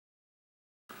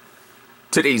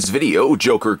Today's video,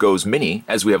 Joker Goes Mini,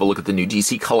 as we have a look at the new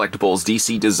DC Collectibles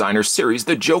DC Designer Series,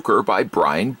 The Joker by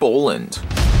Brian Bolland.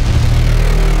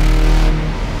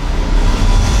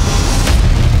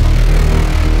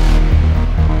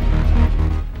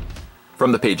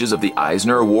 From the pages of the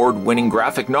Eisner Award-winning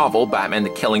graphic novel Batman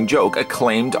the Killing Joke,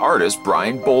 acclaimed artist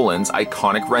Brian Bolland's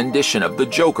iconic rendition of the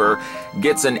Joker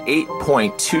gets an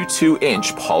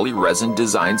 8.22-inch polyresin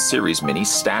design series mini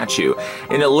statue.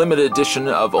 In a limited edition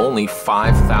of only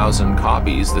 5,000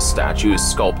 copies, the statue is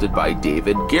sculpted by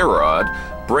David Gerard,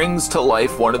 brings to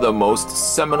life one of the most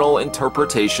seminal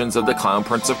interpretations of the Clown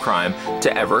Prince of Crime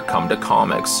to ever come to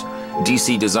comics.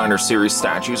 DC Designer Series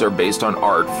statues are based on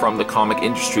art from the comic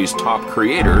industry's top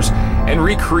creators and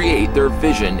recreate their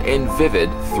vision in vivid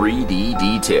 3D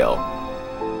detail.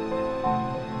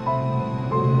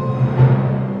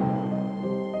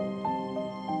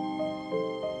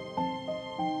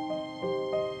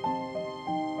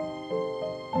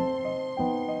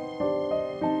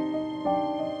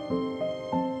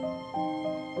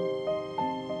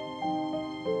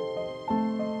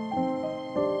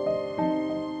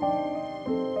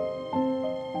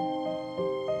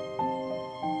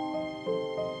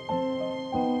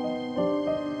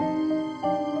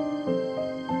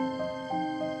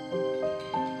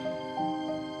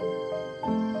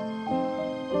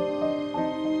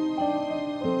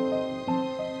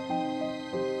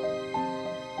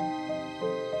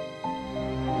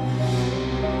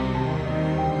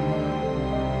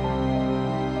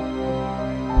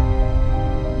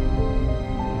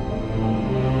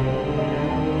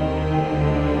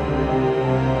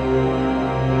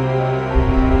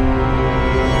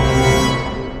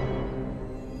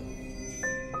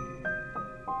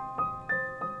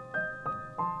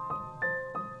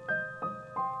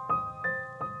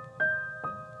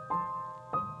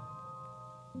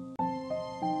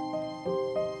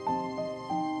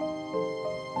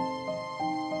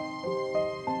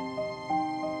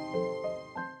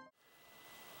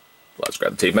 Let's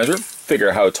grab the tape measure,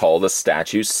 figure how tall the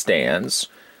statue stands.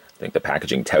 I think the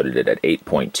packaging touted it at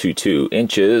 8.22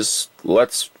 inches.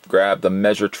 Let's grab the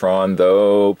Measuretron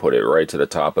though, put it right to the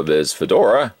top of his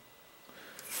fedora.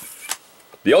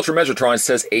 The Ultra Measuretron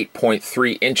says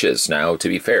 8.3 inches. Now, to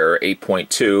be fair,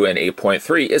 8.2 and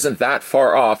 8.3 isn't that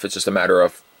far off. It's just a matter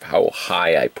of how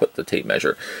high I put the tape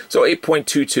measure. So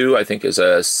 8.22 I think is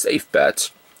a safe bet.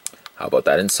 How about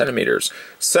that in centimeters?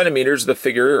 Centimeters, the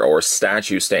figure or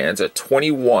statue stands at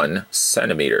 21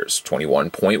 centimeters.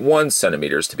 21.1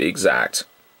 centimeters to be exact.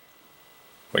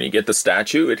 When you get the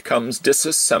statue, it comes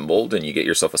disassembled and you get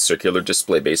yourself a circular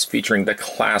display base featuring the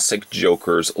classic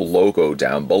Joker's logo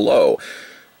down below.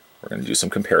 We're going to do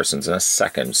some comparisons in a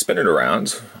second. Spin it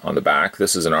around. On the back,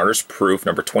 this is an artist proof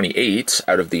number 28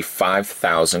 out of the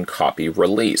 5,000 copy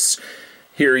release.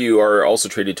 Here you are also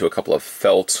treated to a couple of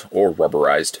felt or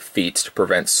rubberized feet to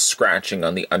prevent scratching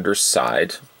on the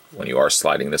underside when you are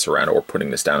sliding this around or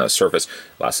putting this down on a surface.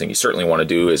 Last thing you certainly want to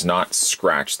do is not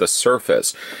scratch the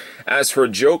surface. As for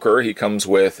Joker, he comes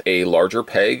with a larger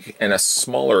peg and a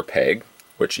smaller peg,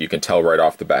 which you can tell right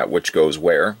off the bat which goes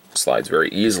where. Slides very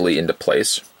easily into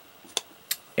place.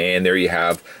 And there you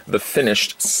have the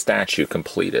finished statue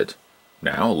completed.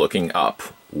 Now looking up,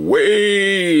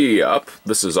 way up,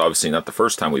 this is obviously not the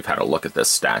first time we've had a look at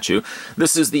this statue.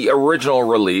 This is the original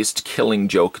released Killing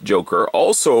Joke Joker,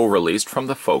 also released from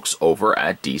the folks over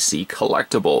at DC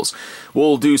Collectibles.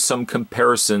 We'll do some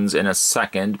comparisons in a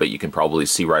second, but you can probably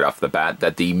see right off the bat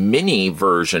that the mini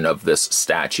version of this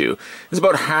statue is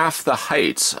about half the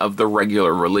height of the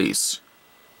regular release.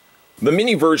 The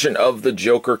mini version of the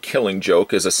Joker Killing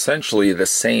Joke is essentially the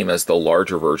same as the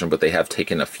larger version, but they have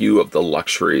taken a few of the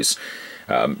luxuries,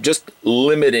 just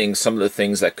limiting some of the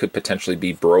things that could potentially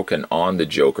be broken on the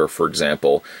Joker, for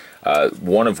example,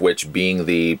 one of which being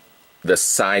the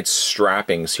side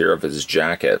strappings here of his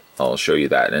jacket. I'll show you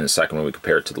that in a second when we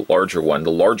compare it to the larger one.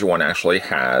 The larger one actually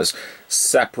has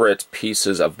separate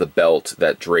pieces of the belt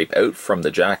that drape out from the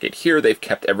jacket. Here they've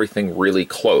kept everything really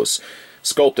close,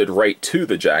 sculpted right to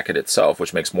the jacket itself,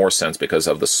 which makes more sense because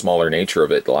of the smaller nature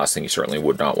of it. The last thing you certainly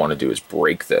would not want to do is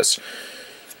break this.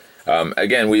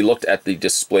 Again, we looked at the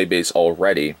display base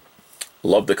already.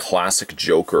 Love the classic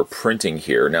Joker printing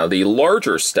here. Now, the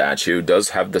larger statue does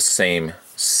have the same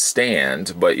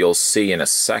stand, but you'll see in a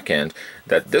second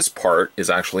that this part is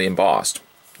actually embossed.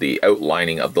 The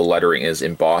outlining of the lettering is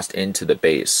embossed into the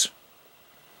base.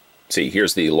 See,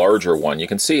 here's the larger one. You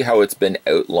can see how it's been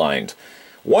outlined.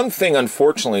 One thing,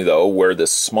 unfortunately, though, where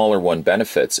this smaller one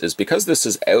benefits is because this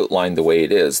is outlined the way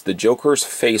it is, the Joker's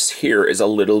face here is a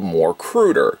little more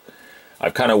cruder. I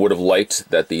kind of would have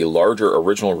liked that the larger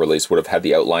original release would have had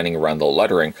the outlining around the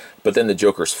lettering, but then the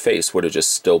Joker's face would have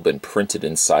just still been printed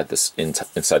inside this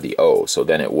inside the O, so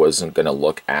then it wasn't going to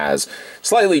look as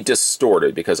slightly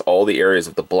distorted, because all the areas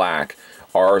of the black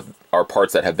are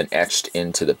parts that have been etched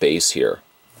into the base here.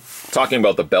 Talking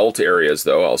about the belt areas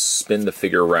though, I'll spin the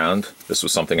figure around. This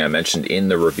was something I mentioned in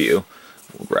the review.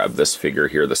 We'll grab this figure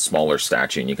here, the smaller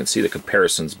statue, and you can see the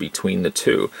comparisons between the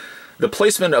two. The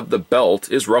placement of the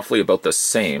belt is roughly about the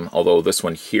same, although this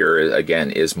one here,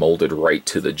 again, is molded right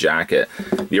to the jacket.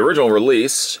 The original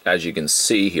release, as you can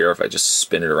see here, if I just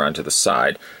spin it around to the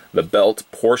side, the belt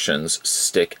portions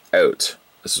stick out.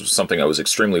 This was something I was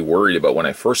extremely worried about when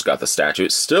I first got the statue.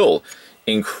 It's still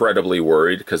incredibly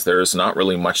worried, because there's not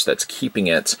really much that's keeping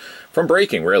it from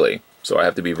breaking, really. So I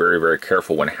have to be very, very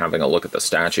careful when having a look at the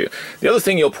statue. The other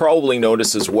thing you'll probably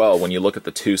notice as well when you look at the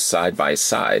two side by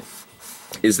side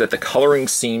is that the coloring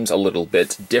seems a little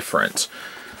bit different.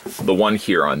 The one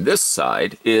here on this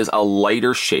side is a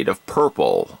lighter shade of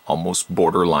purple, almost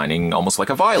borderlining almost like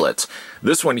a violet.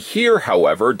 This one here,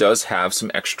 however, does have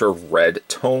some extra red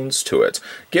tones to it,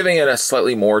 giving it a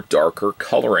slightly more darker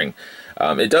coloring.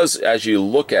 It does, as you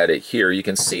look at it here, you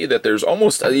can see that there's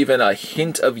almost even a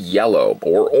hint of yellow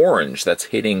or orange that's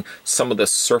hitting some of the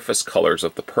surface colors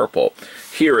of the purple.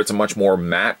 Here it's a much more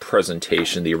matte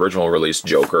presentation, the original release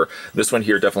Joker. This one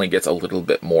here definitely gets a little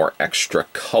bit more extra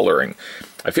coloring.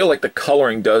 I feel like the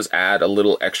coloring does add a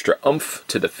little extra oomph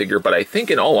to the figure, but I think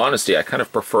in all honesty I kind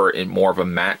of prefer it more of a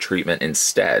matte treatment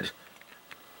instead.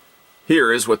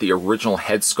 Here is what the original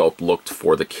head sculpt looked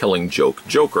for the Killing Joke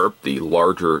Joker, the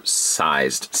larger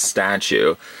sized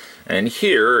statue. And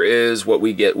here is what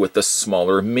we get with the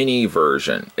smaller mini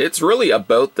version. It's really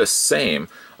about the same,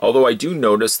 although I do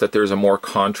notice that there's a more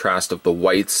contrast of the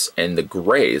whites and the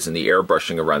grays and the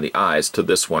airbrushing around the eyes to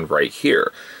this one right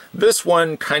here. This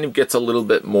one kind of gets a little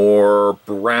bit more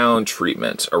brown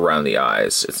treatment around the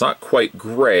eyes. It's not quite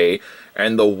gray,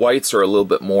 and the whites are a little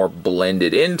bit more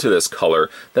blended into this color,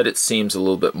 that it seems a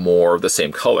little bit more of the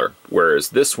same color. Whereas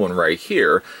this one right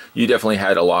here, you definitely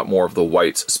had a lot more of the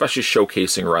whites, especially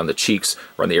showcasing around the cheeks,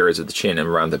 around the areas of the chin, and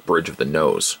around the bridge of the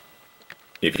nose.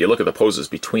 If you look at the poses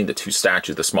between the two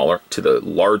statues, the smaller to the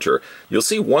larger, you'll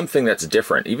see one thing that's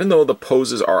different. Even though the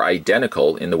poses are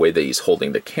identical in the way that he's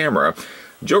holding the camera,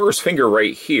 Joker's finger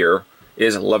right here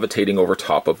is levitating over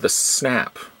top of the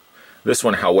snap. This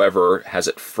one, however, has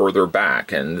it further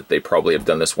back, and they probably have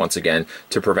done this once again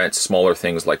to prevent smaller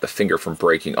things like the finger from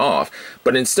breaking off.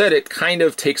 But instead, it kind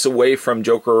of takes away from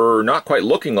Joker not quite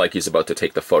looking like he's about to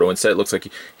take the photo. Instead, it looks like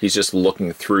he's just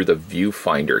looking through the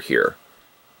viewfinder here.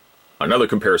 Another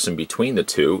comparison between the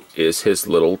two is his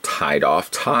little tied-off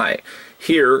tie.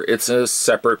 Here, it's a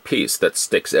separate piece that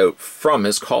sticks out from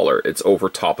his collar. It's over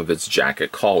top of his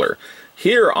jacket collar.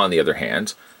 Here, on the other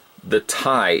hand, the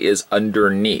tie is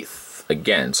underneath.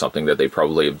 Again, something that they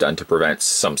probably have done to prevent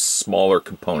some smaller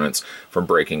components from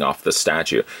breaking off the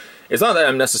statue. It's not that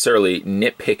I'm necessarily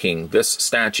nitpicking this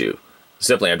statue.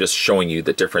 Simply, I'm just showing you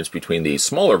the difference between the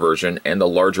smaller version and the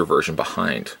larger version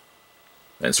behind.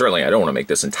 And certainly I don't want to make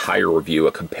this entire review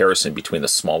a comparison between the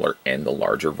smaller and the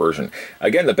larger version.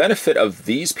 Again, the benefit of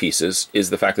these pieces is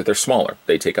the fact that they're smaller.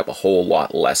 They take up a whole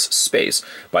lot less space.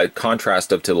 By contrast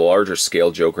to the larger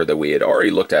scale Joker that we had already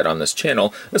looked at on this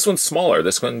channel, this one's smaller.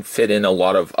 This one fit in a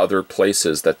lot of other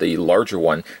places that the larger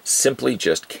one simply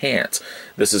just can't.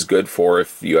 This is good for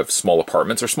if you have small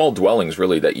apartments or small dwellings,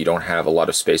 really, that you don't have a lot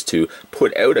of space to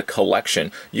put out a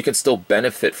collection. You can still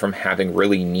benefit from having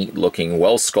really neat looking,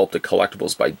 well sculpted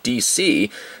collectibles by DC,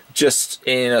 just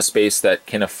in a space that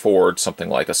can afford something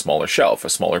like a smaller shelf, a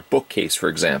smaller bookcase, for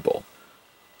example.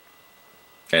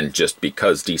 And just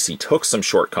because DC took some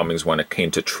shortcomings when it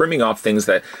came to trimming off things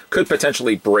that could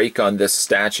potentially break on this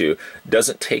statue,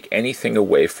 doesn't take anything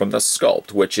away from the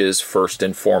sculpt, which is first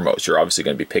and foremost. You're obviously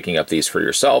going to be picking up these for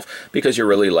yourself because you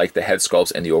really like the head sculpts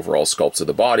and the overall sculpts of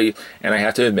the body. And I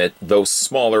have to admit, though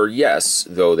smaller, yes,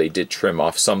 though they did trim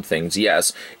off some things,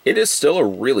 yes, it is still a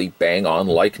really bang-on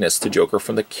likeness to Joker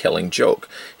from The Killing Joke.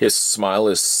 His smile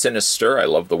is sinister. I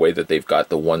love the way that they've got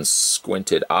the one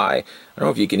squinted eye. I don't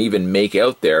know if you can even make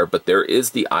out there, but there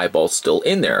is the eyeball still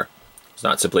in there. It's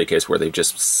not simply a case where they've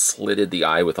just slitted the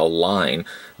eye with a line.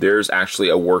 There's actually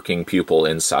a working pupil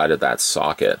inside of that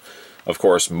socket. Of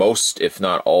course, most, if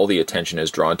not all, the attention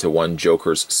is drawn to one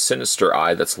Joker's sinister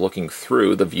eye that's looking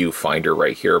through the viewfinder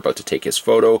right here, about to take his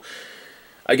photo.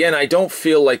 Again, I don't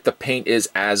feel like the paint is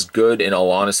as good, in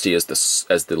all honesty, as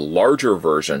the larger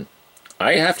version.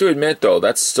 I have to admit, though,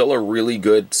 that's still a really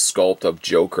good sculpt of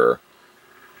Joker.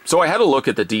 So I had a look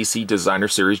at the DC Designer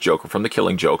Series Joker from the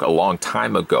Killing Joke a long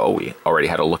time ago. We already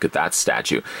had a look at that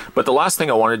statue. But the last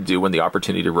thing I wanted to do when the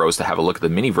opportunity arose to have a look at the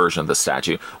mini version of the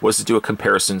statue was to do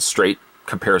a straight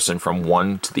comparison from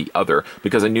one to the other,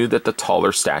 because I knew that the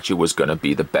taller statue was going to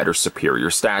be the better,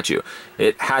 superior statue.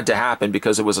 It had to happen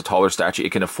because it was a taller statue.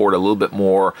 It can afford a little bit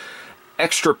more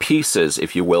extra pieces,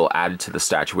 if you will, added to the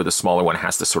statue, where the smaller one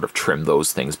has to sort of trim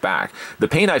those things back. The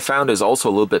paint I found is also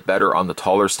a little bit better on the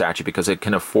taller statue because it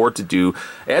can afford to do,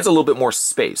 it adds a little bit more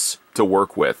space to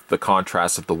work with. The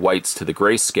contrast of the whites to the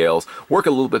gray scales work a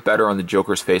little bit better on the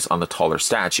Joker's face on the taller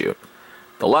statue.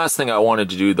 The last thing I wanted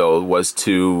to do, though, was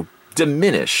to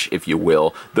diminish, if you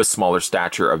will, the smaller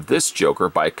stature of this Joker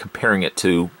by comparing it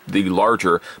to the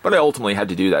larger, but I ultimately had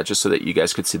to do that just so that you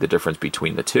guys could see the difference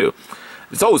between the two.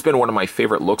 It's always been one of my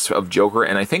favorite looks of Joker,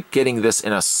 and I think getting this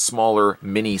in a smaller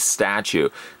mini statue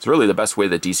is really the best way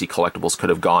that DC Collectibles could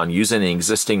have gone, using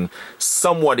an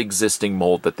somewhat existing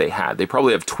mold that they had. They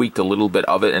probably have tweaked a little bit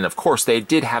of it, and of course they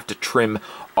did have to trim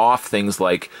off things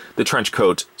like the trench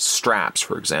coat straps,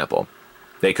 for example.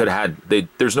 They could have had,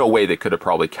 there's no way they could have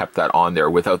probably kept that on there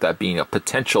without that being a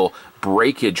potential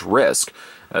breakage risk.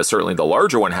 Certainly the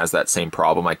larger one has that same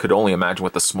problem. I could only imagine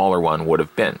what the smaller one would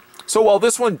have been. So while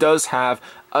this one does have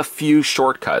a few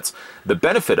shortcuts, the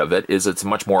benefit of it is it's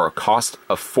much more a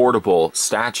cost-affordable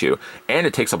statue, and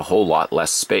it takes up a whole lot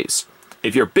less space.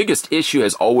 If your biggest issue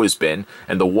has always been,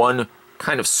 and the one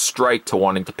kind of strike to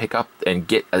wanting to pick up and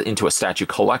get into a statue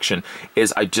collection,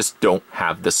 is I just don't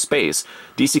have the space,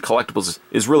 DC Collectibles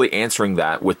is really answering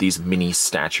that with these mini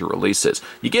statue releases.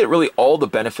 You get really all the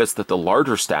benefits that the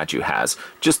larger statue has,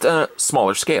 just a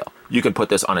smaller scale. You can put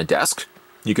this on a desk,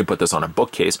 you can put this on a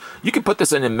bookcase, you can put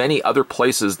this in many other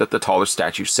places that the taller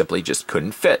statue simply just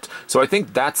couldn't fit. So I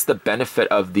think that's the benefit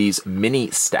of these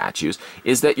mini statues,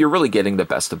 is that you're really getting the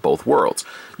best of both worlds.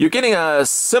 You're getting a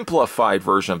simplified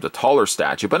version of the taller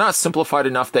statue, but not simplified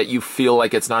enough that you feel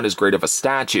like it's not as great of a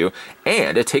statue,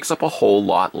 and it takes up a whole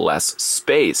lot less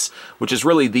space, which is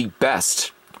really the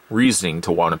best reasoning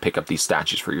to want to pick up these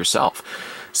statues for yourself.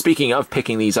 Speaking of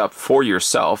picking these up for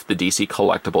yourself, the DC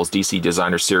Collectibles DC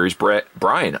Designer Series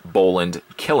Brian Bolland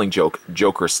Killing Joke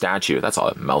Joker statue, that's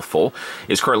a mouthful,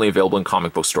 is currently available in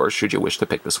comic book stores should you wish to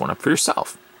pick this one up for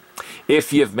yourself.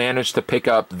 If you've managed to pick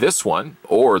up this one,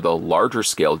 or the larger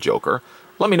scale Joker,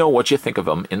 let me know what you think of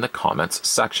them in the comments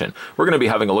section. We're going to be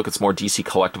having a look at some more DC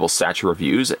Collectible statue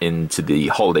reviews into the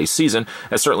holiday season,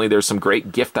 as certainly there's some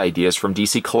great gift ideas from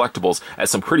DC Collectibles,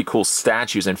 as some pretty cool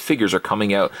statues and figures are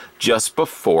coming out just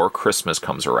before Christmas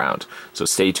comes around. So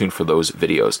stay tuned for those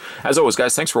videos. As always,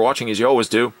 guys, thanks for watching as you always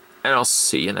do, and I'll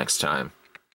see you next time.